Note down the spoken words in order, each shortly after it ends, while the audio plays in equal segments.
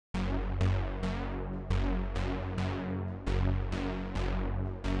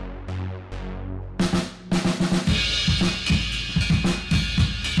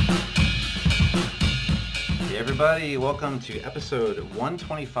everybody. Welcome to episode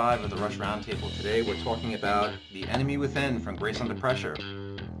 125 of the Rush Roundtable. Today we're talking about The Enemy Within from Grace Under Pressure.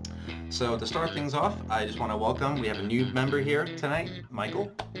 So to start things off, I just want to welcome, we have a new member here tonight, Michael.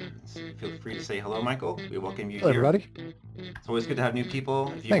 Feel free to say hello, Michael. We welcome you Hello, here. everybody. It's always good to have new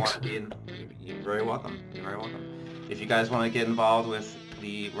people. If you Thanks. want to be in, you're very welcome. You're very welcome. If you guys want to get involved with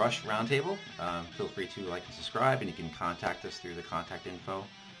the Rush Roundtable, feel free to like and subscribe, and you can contact us through the contact info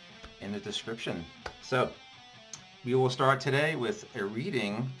in the description. So we will start today with a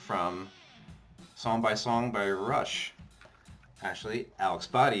reading from Song by Song by Rush. Actually, Alex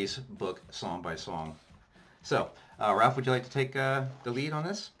Body's book, Song by Song. So, Ralph, would you like to take the lead on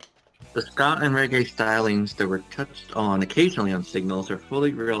this? The ska and reggae stylings that were touched on occasionally on Signals are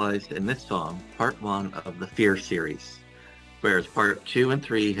fully realized in this song, part 1 of the Fear series. Whereas part 2 and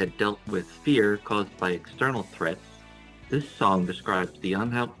 3 had dealt with fear caused by external threats, this song describes the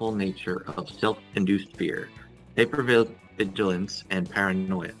unhelpful nature of self-induced fear, hypervigilance, and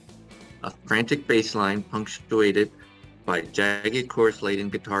paranoia. A frantic bass line punctuated by jagged chorus-laden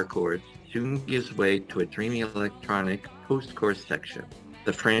guitar chords soon gives way to a dreamy electronic post-chorus section.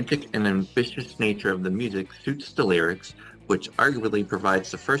 The frantic and ambitious nature of the music suits the lyrics, which arguably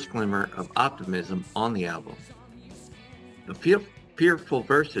provides the first glimmer of optimism on the album. The fearful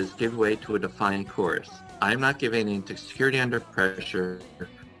verses give way to a defiant chorus. I'm not giving in to security under pressure.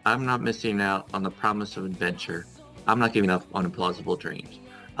 I'm not missing out on the promise of adventure. I'm not giving up on implausible dreams.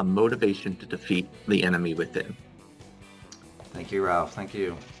 A motivation to defeat the enemy within. Thank you, Ralph. Thank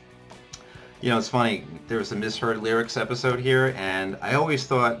you. You know, it's funny, there was a misheard lyrics episode here, and I always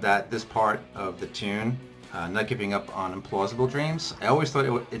thought that this part of the tune, not giving up on implausible dreams, I always thought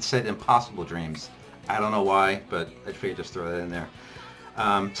it said impossible dreams. I don't know why, but I figured just throw that in there.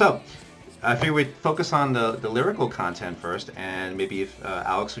 I figured we'd focus on the lyrical content first, and maybe if,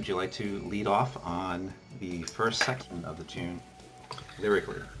 Alex, would you like to lead off on the first section of the tune,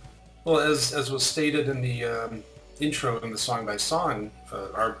 lyrically? Well, as was stated in the intro in the Song by Song,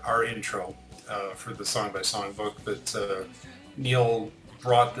 our intro for the Song by Song book, that Neil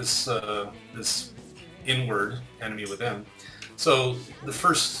brought this inward enemy within. So the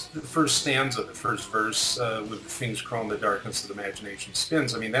first stanza, the first verse, with things crawl in the darkness of the imagination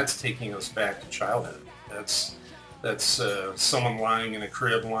spins, I mean, that's taking us back to childhood. That's someone lying in a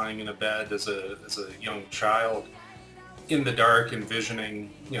crib, lying in a bed as a young child, in the dark,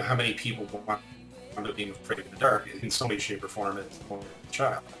 envisioning, you know, how many people want to being afraid of the dark in some way, shape, or form as a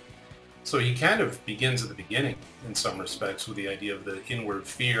child. So he kind of begins at the beginning, in some respects, with the idea of the inward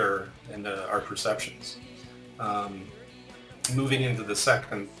fear and our perceptions. Moving into the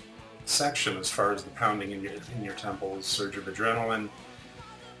second section, as far as the pounding in your temples, surge of adrenaline,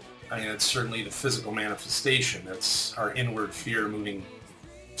 I mean, it's certainly the physical manifestation. It's our inward fear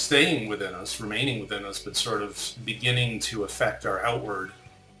staying within us, remaining within us, but sort of beginning to affect our outward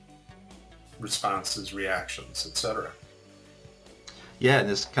responses, reactions, etc. Yeah, and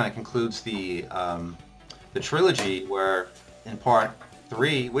this kind of concludes the trilogy, where in part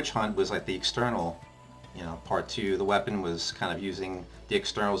 3, Witch Hunt was like the external. You know, part 2, the weapon was kind of using the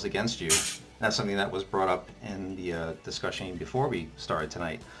externals against you. That's something that was brought up in the discussion before we started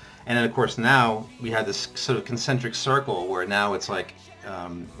tonight. And then, of course, now we had this sort of concentric circle where now it's like,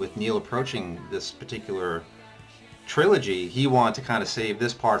 with Neil approaching this particular trilogy, he wanted to kind of save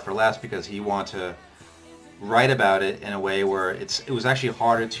this part for last because he wanted to write about it in a way where it was actually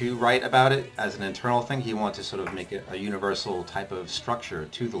harder to write about it as an internal thing. He wanted to sort of make it a universal type of structure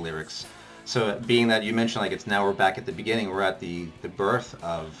to the lyrics. So being that you mentioned, like, now we're back at the beginning, we're at the birth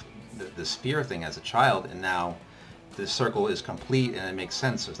of this fear thing as a child, and now the circle is complete and it makes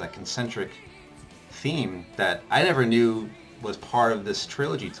sense. There's that concentric theme that I never knew was part of this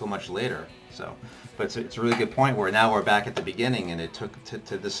trilogy till much later. So, but it's a really good point where now we're back at the beginning, and it took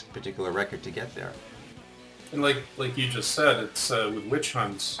to this particular record to get there. And like you just said, it's with Witch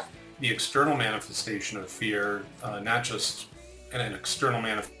Hunts, the external manifestation of fear, not just an external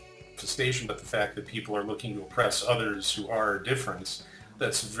manifestation, but the fact that people are looking to oppress others who are different.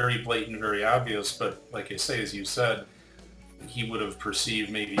 That's very blatant, very obvious, but like I say, as you said, he would have perceived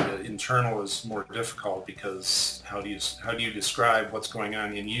maybe the internal as more difficult, because how do you describe what's going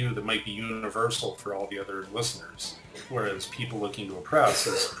on in you that might be universal for all the other listeners, whereas people looking to oppress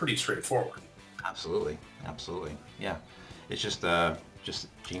is pretty straightforward. Absolutely, absolutely, yeah. It's just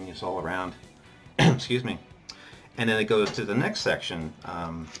genius all around. Excuse me. And then it goes to the next section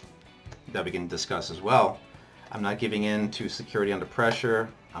that we can discuss as well. I'm not giving in to security under pressure.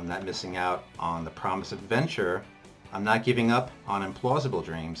 I'm not missing out on the promise of adventure. I'm not giving up on implausible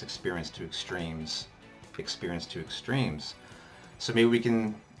dreams, experience to extremes. So maybe we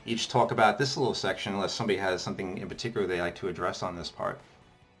can each talk about this little section unless somebody has something in particular they like to address on this part.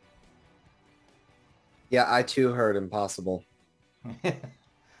 Yeah, I too heard impossible.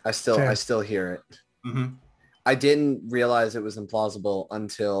 I still hear it. Mm-hmm. I didn't realize it was implausible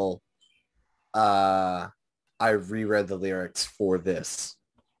until I reread the lyrics for this.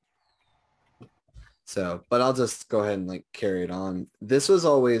 So, but I'll just go ahead and like carry it on. This was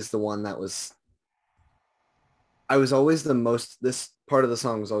always the one that was, I was always the most, this part of the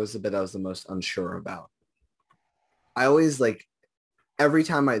song was always the bit I was the most unsure about. I always like, every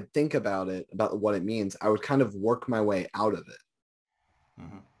time I think about it, about what it means, I would kind of work my way out of it.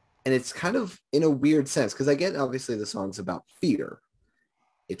 Mm-hmm. And it's kind of in a weird sense, because I get obviously the song's about fear.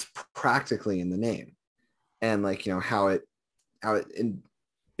 It's practically in the name. And like, you know, how it in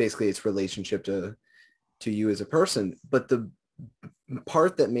basically its relationship to you as a person. But the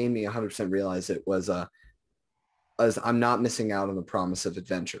part that made me 100% realize it was I'm not missing out on the promise of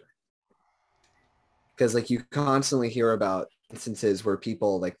adventure. Because like you constantly hear about instances where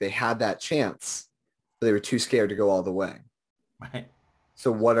people like they had that chance, but they were too scared to go all the way. Right.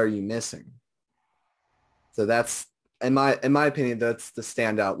 So what are you missing? So that's, in my opinion, that's the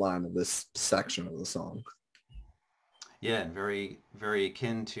standout line of this section of the song. Yeah, and very, very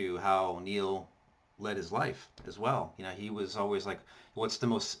akin to how Neil led his life as well. You know, he was always like, what's the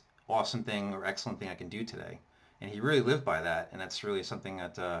most awesome thing or excellent thing I can do today? And he really lived by that. And that's really something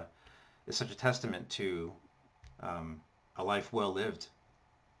that is such a testament to a life well lived.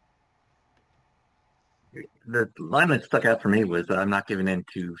 The line that stuck out for me was I'm not giving in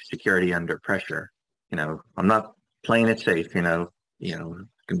to security under pressure. You know, I'm not playing it safe. I can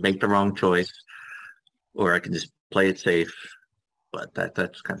make the wrong choice, or I can just play it safe. But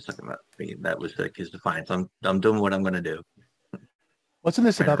that's kind of stuck about me. That was like his defiance. I'm doing what I'm going to do. Wasn't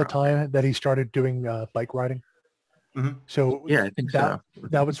this about the time that he started doing bike riding? Mm-hmm. So yeah, I think that so.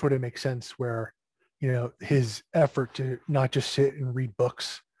 That would sort of make sense where, you know, his effort to not just sit and read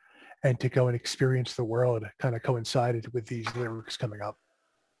books and to go and experience the world kind of coincided with these lyrics coming up.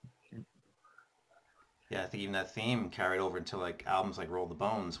 Yeah, I think even that theme carried over into like albums like Roll the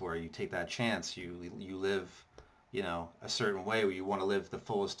Bones, where you take that chance, you live, you know, a certain way where you want to live the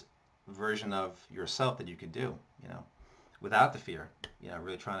fullest version of yourself that you could do, you know, without the fear. You know,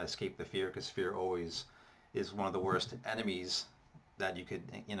 really trying to escape the fear, because fear always is one of the worst enemies that you could,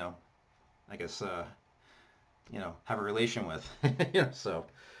 you know, I guess, you know, have a relation with. You know, so,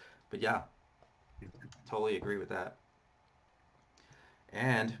 but yeah, totally agree with that.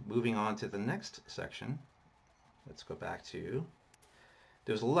 And moving on to the next section, let's go back to,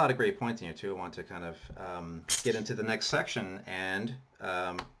 there's a lot of great points in here too. I want to kind of get into the next section and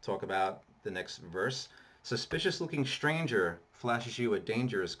talk about the next verse. Suspicious looking stranger flashes you a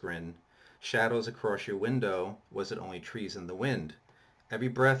dangerous grin. Shadows across your window, was it only trees in the wind? Every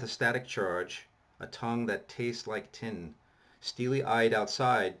breath a static charge, a tongue that tastes like tin. Steely eyed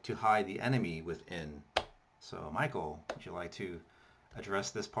outside to hide the enemy within. So Michael, would you like to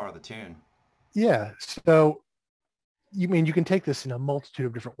address this part of the tune? Yeah. So you mean you can take this in a multitude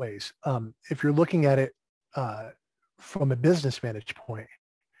of different ways. If you're looking at it from a business vantage point,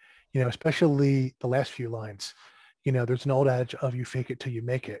 you know, especially the last few lines, you know, there's an old adage of you fake it till you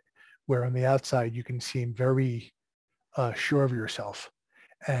make it, where on the outside you can seem very sure of yourself,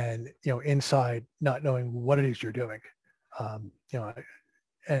 and you know, inside not knowing what it is you're doing. You know,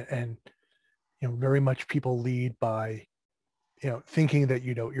 and you know, very much people lead by, you know, thinking that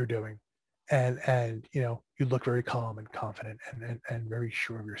you know what you're doing, and you know, you look very calm and confident and very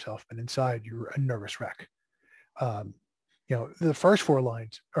sure of yourself, but inside you're a nervous wreck. You know, the first four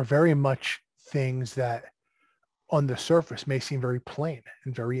lines are very much things that on the surface may seem very plain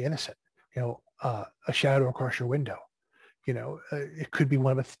and very innocent. You know, a shadow across your window, you know, it could be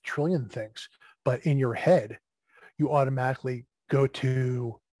one of a trillion things, but in your head you automatically go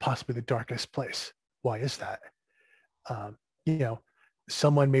to possibly the darkest place. Why is that? You know,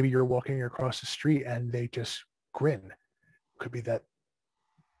 someone, maybe you're walking across the street and they just grin. Could be that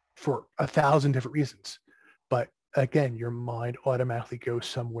for 1,000 different reasons. But again, your mind automatically goes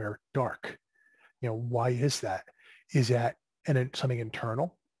somewhere dark. You know, why is that? Is that something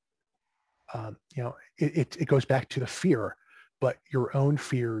internal? You know, it goes back to the fear, but your own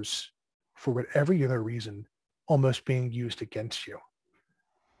fears, for whatever other reason, almost being used against you.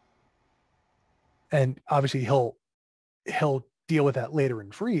 And obviously he'll deal with that later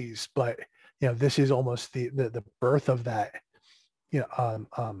in Freeze, but you know, this is almost the birth of that. You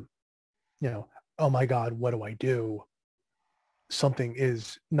know, oh my God, what do I do? Something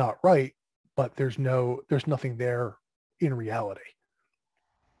is not right, but there's nothing there in reality.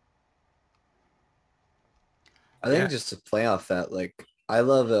 I think just to play off that, like, I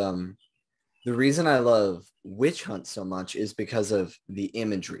love the reason I love Witch Hunt so much is because of the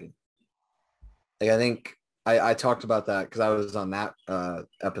imagery. Like I think I talked about that because I was on that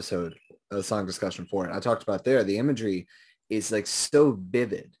episode, the song discussion for it. I talked about there, the imagery is like so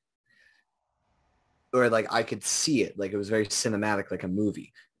vivid. Or like I could see it, like it was very cinematic, like a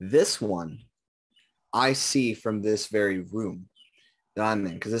movie. This one, I see from this very room that I'm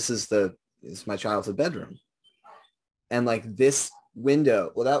in, because this is my childhood bedroom. And like this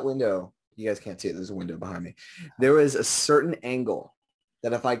window, well, that window, you guys can't see it. There's a window behind me. There was a certain angle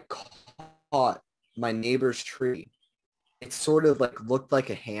that if I caught my neighbor's tree, it sort of like looked like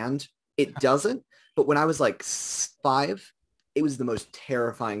a hand. It doesn't, but when I was like 5, it was the most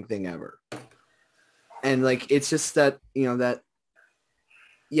terrifying thing ever. And like, it's just that, the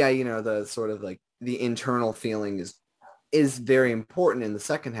sort of like the internal feeling is very important in the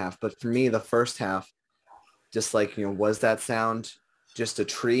second half. But for me, the first half, just like, was that sound just a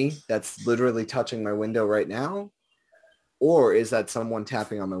tree that's literally touching my window right now? Or is that someone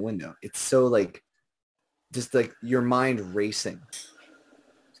tapping on my window? It's so like, just like your mind racing.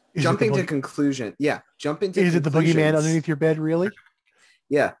 Jumping to conclusion. Yeah. Jump into Is it the boogeyman underneath your bed, really?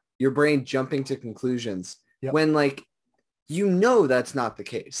 Yeah. Your brain jumping to conclusions when like, that's not the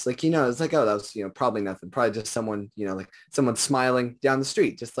case. Like, it's like, oh, that was, probably nothing. Probably just someone, like someone smiling down the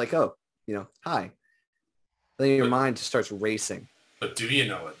street. Just like, oh, hi. Then your mind just starts racing. But do you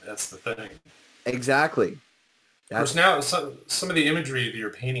know it? That's the thing. Exactly. Of course, now some of the imagery that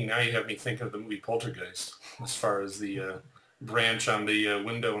you're painting, now you have me think of the movie Poltergeist, as far as the branch on the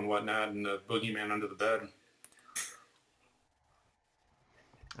window and whatnot, and the boogeyman under the bed.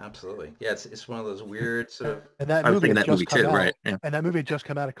 Absolutely. Yeah, it's one of those weird sort of... And that movie had just come out, right? Yeah. And that movie had just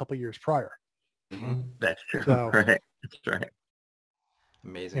come out a couple of years prior. Mm-hmm. That's true. So, right. That's right.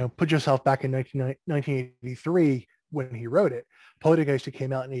 Amazing. Put yourself back in 1983 when he wrote it. Poltergeist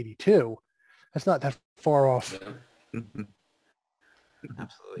came out in 82. That's not that far off. Yeah. Mm-hmm.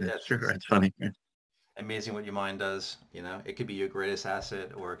 Absolutely. That's true. That's funny. Yeah. Amazing what your mind does. It could be your greatest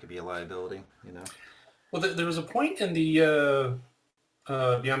asset or it could be a liability. Well, there was a point in the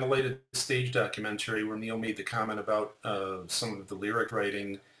Beyond the Lighted Stage documentary where Neil made the comment about some of the lyric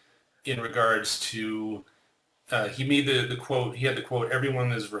writing in regards to, he made the quote, he had the quote,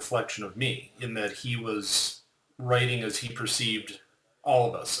 "Everyone is a reflection of me," in that he was writing as he perceived all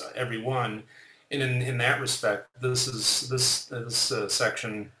of us, everyone. And in that respect, this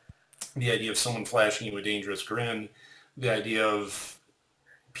section, the idea of someone flashing you a dangerous grin, the idea of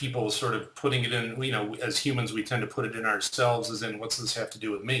people sort of putting it in, as humans, we tend to put it in ourselves as in, what's this have to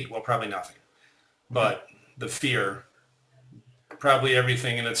do with me? Well, probably nothing. But the fear, probably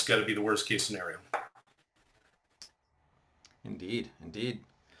everything, and it's got to be the worst case scenario. Indeed.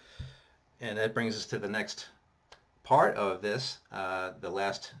 And that brings us to the next part of this, the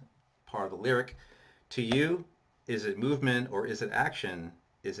last part of the lyric. To you, is it movement or is it action?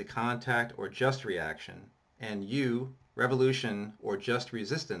 Is it contact or just reaction? And you, revolution or just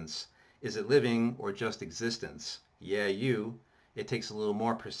resistance? Is it living or just existence? Yeah, you. It takes a little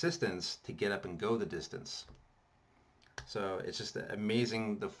more persistence to get up and go the distance. So it's just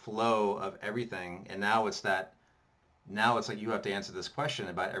amazing, the flow of everything. And now it's like you have to answer this question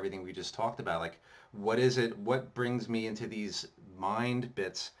about everything we just talked about. Like, what is it? What brings me into these mind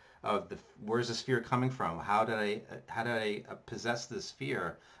bits of where's this fear coming from? How did I possess this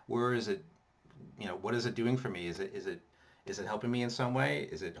fear? Where is it? What is it doing for me? Is it helping me in some way?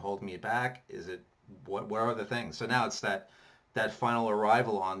 Is it holding me back? Is it what are the things? So now it's that final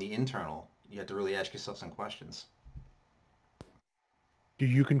arrival on the internal. You have to really ask yourself some questions. Do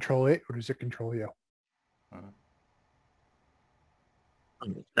you control it or does it control you? Mm-hmm.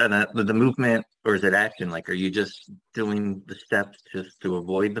 And the movement, or is it action? Like, are you just doing the steps just to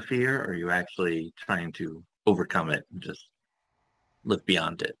avoid the fear, or are you actually trying to overcome it and just look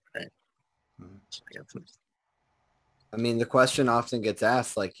beyond it, right? Mm-hmm. I mean, the question often gets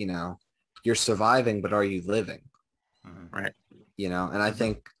asked, like, you're surviving, but are you living? Mm-hmm. Right. And I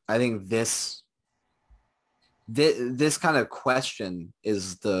think this kind of question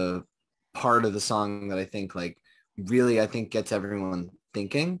is the part of the song that I think gets everyone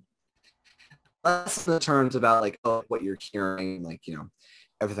thinking. Less in the terms about like, oh, what you're hearing, like,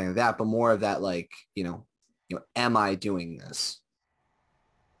 everything like that, but more of that, like, am I doing this?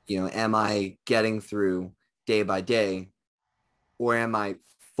 Am I getting through day by day, or am I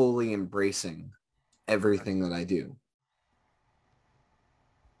fully embracing everything that I do?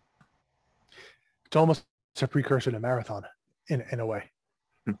 It's almost a precursor to marathon in a way.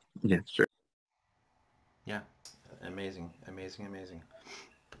 Yeah, sure. Yeah. Amazing.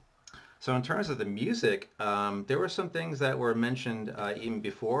 So in terms of the music, there were some things that were mentioned even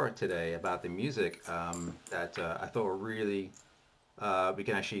before today about the music that I thought were really. We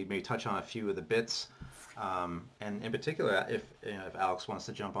can actually maybe touch on a few of the bits, and in particular, if if Alex wants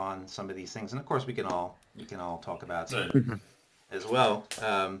to jump on some of these things, and of course we can all talk about some of Right. it as well,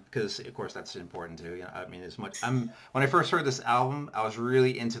 because of course that's important too. I mean, as much when I first heard this album, I was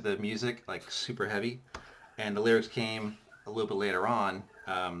really into the music, like super heavy, and the lyrics came a little bit later on.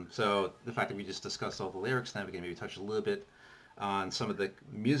 So the fact that we just discussed all the lyrics, now we can maybe touch a little bit on some of the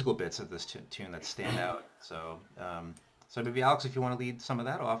musical bits of this tune that stand out. So maybe Alex, if you want to lead some of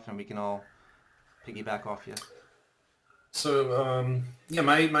that off, and we can all piggyback off you. So yeah,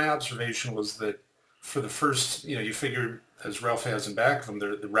 my observation was that for the first, you figure as Ralph has in back of him,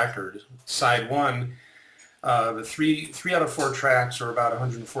 the record side one, the three out of four tracks are about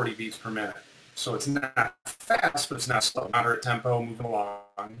 140 beats per minute. So it's not fast, but it's not slow, moderate tempo, moving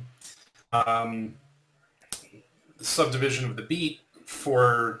along. Um, the subdivision of the beat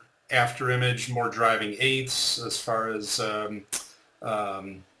for After Image, more driving eighths as far as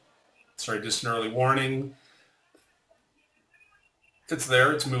Distant Early Warning. It's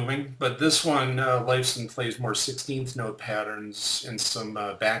there, it's moving, but this one, Lifeson plays more 16th note patterns and some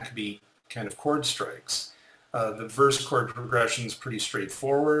backbeat kind of chord strikes. The verse chord progression is pretty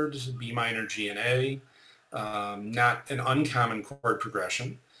straightforward, B minor, G, and A. Not an uncommon chord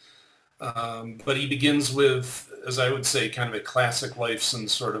progression. But he begins with, as I would say, kind of a classic Lifeson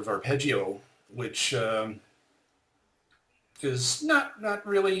sort of arpeggio, which is not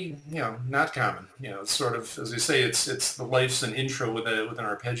really, not common. It's sort of, as I say, it's the Lifeson intro with an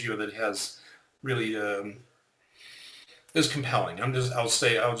arpeggio that has really is compelling. I'll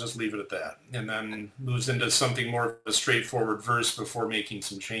just leave it at that, and then moves into something more of a straightforward verse before making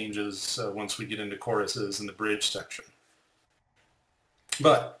some changes once we get into choruses and the bridge section.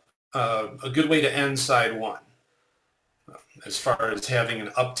 But a good way to end side one, as far as having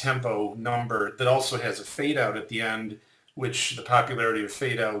an up-tempo number that also has a fade-out at the end, which the popularity of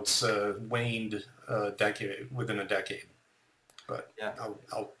fade-outs waned within a decade. But Yeah.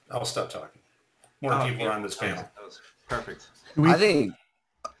 I'll stop talking. More people are on this panel. That was perfect. I think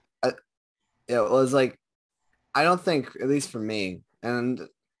it was like, I don't think, at least for me, and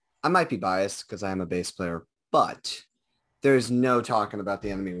I might be biased because I am a bass player, but there's no talking about The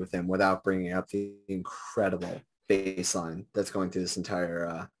Enemy Within without bringing up the incredible bass line that's going through this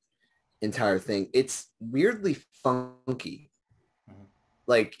entire thing. It's weirdly funky,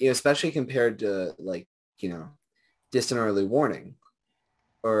 like, especially compared to, like, Distant Early Warning,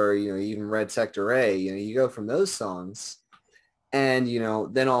 or even Red Sector A. You go from those songs, and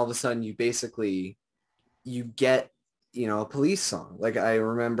then all of a sudden you get a Police song. Like, I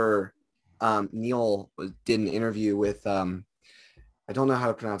remember Neil did an interview with I don't know how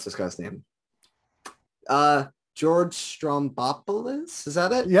to pronounce this guy's name. George Strombopoulos, is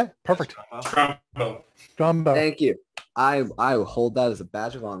that it? Yeah, perfect. Strombo. Thank you. I will hold that as a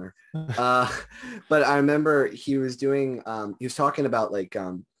badge of honor. But I remember he was talking about, like,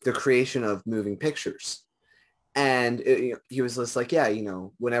 the creation of moving pictures. And he was just like, yeah,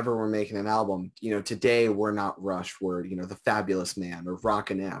 whenever we're making an album, today we're not Rush, we're, the Fabulous Man or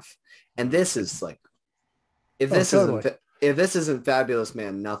Rockin' F. And this is like, if this isn't Fabulous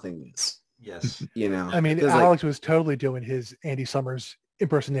Man, nothing is. Yes. I mean, Alex was totally doing his Andy Summers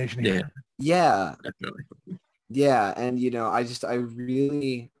impersonation here. Yeah. Definitely. Yeah. And,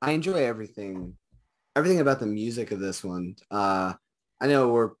 I enjoy everything about the music of this one. I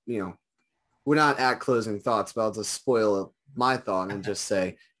know we're not at closing thoughts, but I'll just spoil my thought and just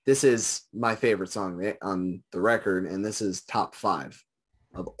say, this is my favorite song on the record. And this is top 5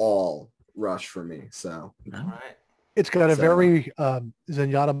 of all Rush for me. So, All right. It's got a very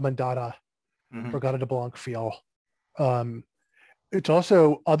Zenyatta Mandata, Regatta de Blanc feel. It's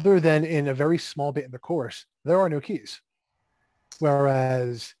also, other than in a very small bit in the chorus, there are no keys.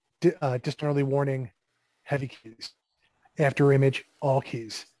 Whereas Distant Early Warning, heavy keys. After Image, all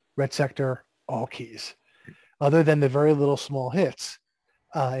keys. Red Sector, all keys. Other than the very little small hits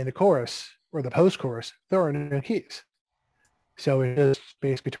in the chorus or the post-chorus, there are no keys. So it is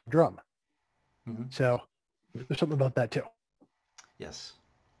bass, guitar, drum. So there's something about that too. Yes.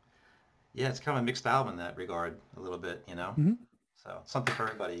 Yeah, it's kind of a mixed album in that regard, a little bit, So something for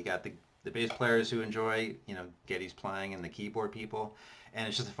everybody. You got the bass players who enjoy, Geddy's playing, and the keyboard people. And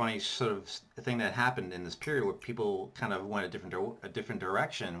it's just a funny sort of thing that happened in this period where people kind of went a different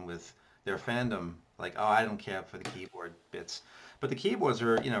direction with their fandom. Like, oh, I don't care for the keyboard bits. But the keyboards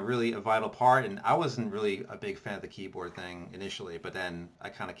are, really a vital part. And I wasn't really a big fan of the keyboard thing initially, but then I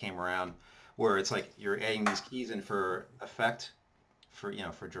kind of came around where it's like you're adding these keys in for effect, for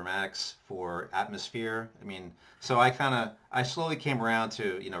for dramatics, for atmosphere. I mean, so I slowly came around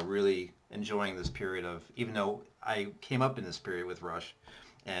to really enjoying this period of, even though I came up in this period with Rush,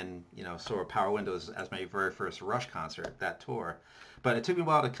 and saw Power Windows as my very first Rush concert, that tour. But it took me a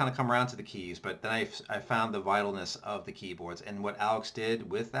while to kind of come around to the keys. But then I found the vitalness of the keyboards and what Alex did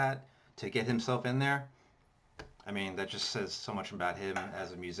with that to get himself in there. I mean, that just says so much about him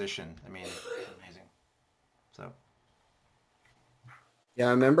as a musician. I mean, it's amazing. So. Yeah,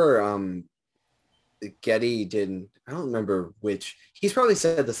 I remember Getty did, I don't remember which, he's probably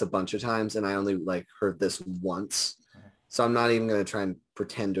said this a bunch of times and I only like heard this once. So I'm not even going to try and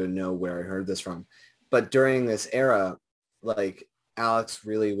pretend to know where I heard this from. But during this era, like Alex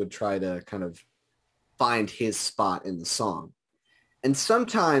really would try to kind of find his spot in the song. And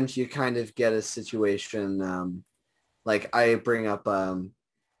sometimes you kind of get a situation, like I bring up on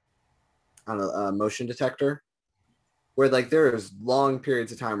a motion detector, where like there's long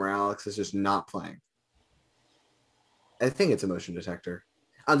periods of time where Alex is just not playing. I think it's a motion detector.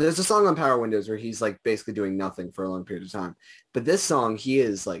 There's a song on Power Windows where he's like basically doing nothing for a long period of time. But this song, he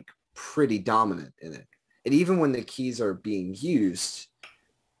is like pretty dominant in it. And even when the keys are being used,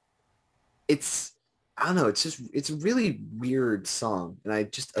 I don't know, it's a really weird song. And I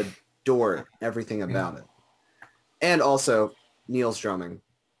just adore everything about it. And also Neil's drumming.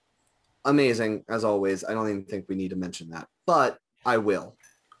 Amazing, as always. I don't even think we need to mention that. But I will.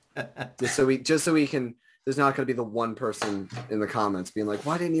 just so we can, there's not going to be the one person in the comments being like,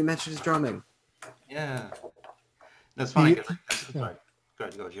 why didn't you mention his drumming? Yeah. That's fine. Sorry. Go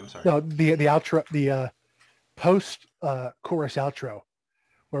ahead, Jim. Sorry. No, the outro, the post chorus outro,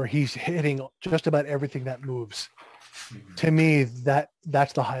 where he's hitting just about everything that moves. Mm-hmm. To me,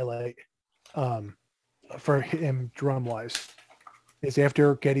 that's the highlight for him drum wise. Is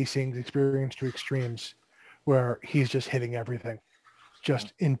after Getty sings "Experience to Extremes," where he's just hitting everything,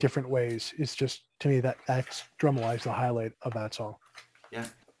 just in different ways. It's just, to me, that's drum wise the highlight of that song. Yeah,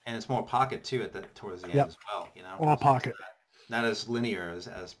 and it's more pocket too towards the end as well. All pocket. Not as linear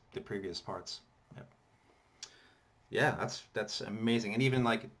as the previous parts. Yep. Yeah, that's amazing. And even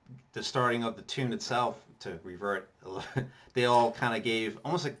like the starting of the tune itself, to revert a little, they all kind of gave,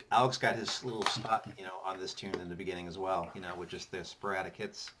 almost like Alex got his little spot, on this tune in the beginning as well, with just the sporadic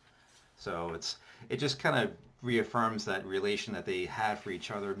hits. So it just kind of reaffirms that relation that they had for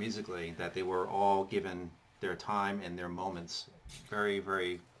each other musically, that they were all given their time and their moments very,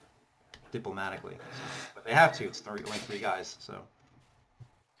 very diplomatically. So, but they have to. It's only three guys. So.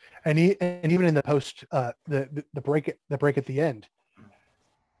 And even in the post, the break at the end,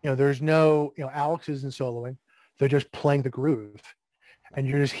 there's no, Alex isn't soloing. They're just playing the groove, and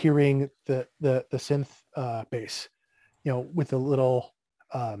you're just hearing the synth bass, with the little,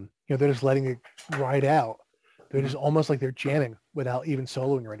 they're just letting it ride out. They're just almost like they're jamming without even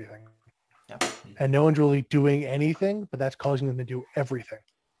soloing or anything. Yep. And no one's really doing anything, but that's causing them to do everything.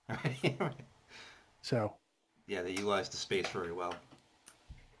 So. Yeah, they utilize the space very well.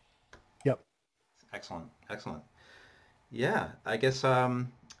 Yep. Excellent. Yeah, I guess,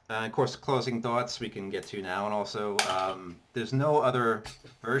 of course, closing thoughts we can get to now. And also, there's no other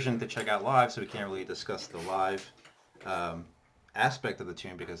version to check out live, so we can't really discuss the live aspect of the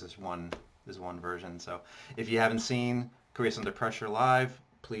tune because there's one version. So if you haven't seen Careers Under Pressure live,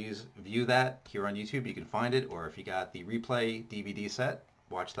 please view that here on YouTube. You can find it. Or if you got the replay DVD set,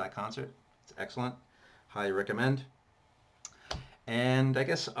 watch that concert. It's excellent. Highly recommend. And I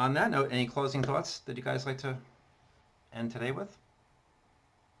guess on that note, any closing thoughts that you guys like to end today with?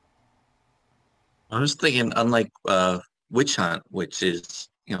 I was thinking, unlike Witch Hunt, which is,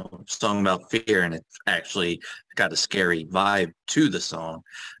 a song about fear, and it's actually got a scary vibe to the song,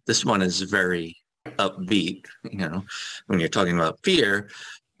 this one is very upbeat, when you're talking about fear,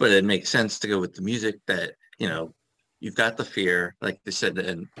 but it makes sense to go with the music that, you've got the fear, like they said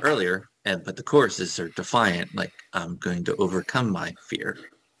earlier, but the choruses are defiant, like, I'm going to overcome my fear.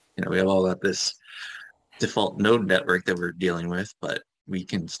 We have all got this default node network that we're dealing with, but we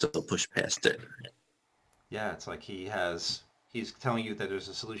can still push past it. Yeah, it's like he's telling you that there's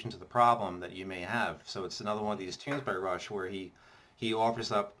a solution to the problem that you may have. So it's another one of these tunes by Rush where he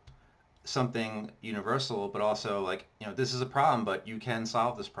offers up something universal, but also like, this is a problem, but you can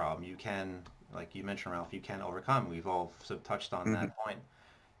solve this problem. You can, like you mentioned, Ralph, you can overcome. We've all sort of touched on that point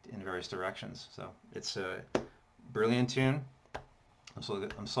in various directions. So it's a brilliant tune.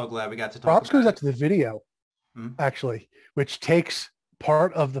 I'm so glad we got to talk Props about goes it. out to the video, actually, which takes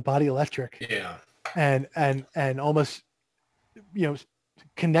part of the Body Electric. Yeah. And almost,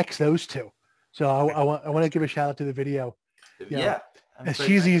 connects those two. So I want to give a shout out to the video. Yeah. As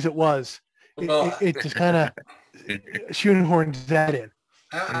cheesy as it was, it just kind of shoehorns that in.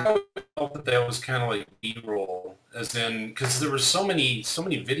 I felt that that was kind of like B-roll, as in, because there were so many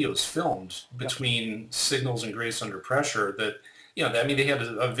videos filmed between Signals and Grace Under Pressure that, you know, I mean, they had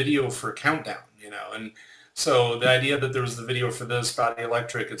a video for Countdown, you know, and so the idea that there was the video for this, Body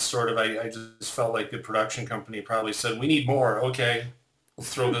Electric, it's sort of, I just felt like the production company probably said, we need more, okay,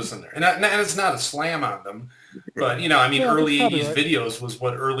 let's throw this in there. And it's not a slam on them, but, you know, I mean, early 80s videos was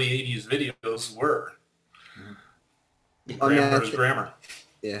what early 80s videos were. Grammar is grammar.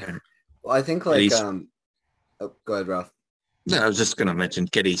 Yeah. Well, I think like oh, go ahead, Ralph. No, I was just going to mention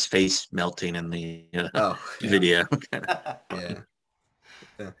Kitty's face melting in the video. Yeah.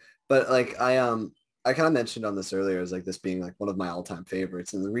 But like I kind of mentioned on this earlier as like this being like one of my all-time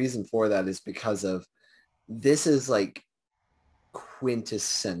favorites, and the reason for that is because of this is like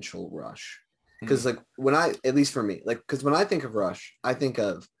quintessential Rush. Because like when at least for me, like because when I think of Rush, I think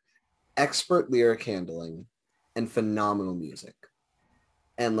of expert lyric handling and phenomenal music.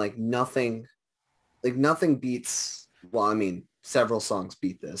 And like nothing beats, well, I mean, several songs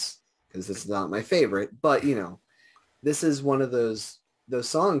beat this because this is not my favorite, but you know, this is one of those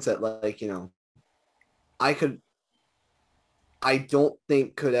songs that like, you know, I don't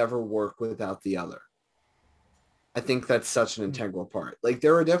think could ever work without the other. I think that's such an integral part. Like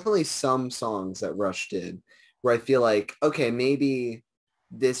there are definitely some songs that Rush did where I feel like, okay, maybe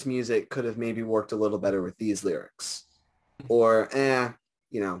this music could have maybe worked a little better with these lyrics, or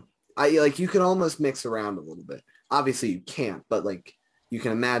you know, I like you can almost mix around a little bit. Obviously you can't, but like you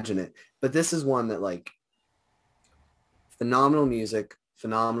can imagine it. But this is one that like phenomenal music,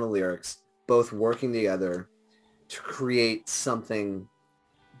 phenomenal lyrics, both working together to create something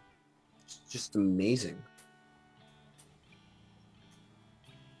just amazing.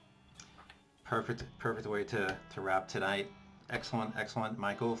 Perfect way to wrap tonight. Excellent,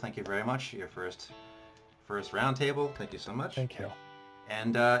 Michael. Thank you very much. Your first roundtable. Thank you so much. Thank you.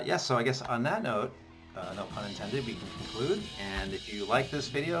 And so I guess on that note, no pun intended, we can conclude. And if you like this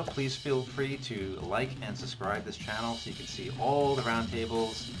video, please feel free to like and subscribe this channel so you can see all the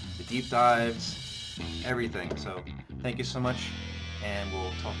roundtables, the deep dives, everything. So thank you so much, and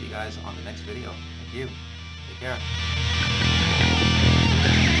we'll talk to you guys on the next video. Thank you. Take care.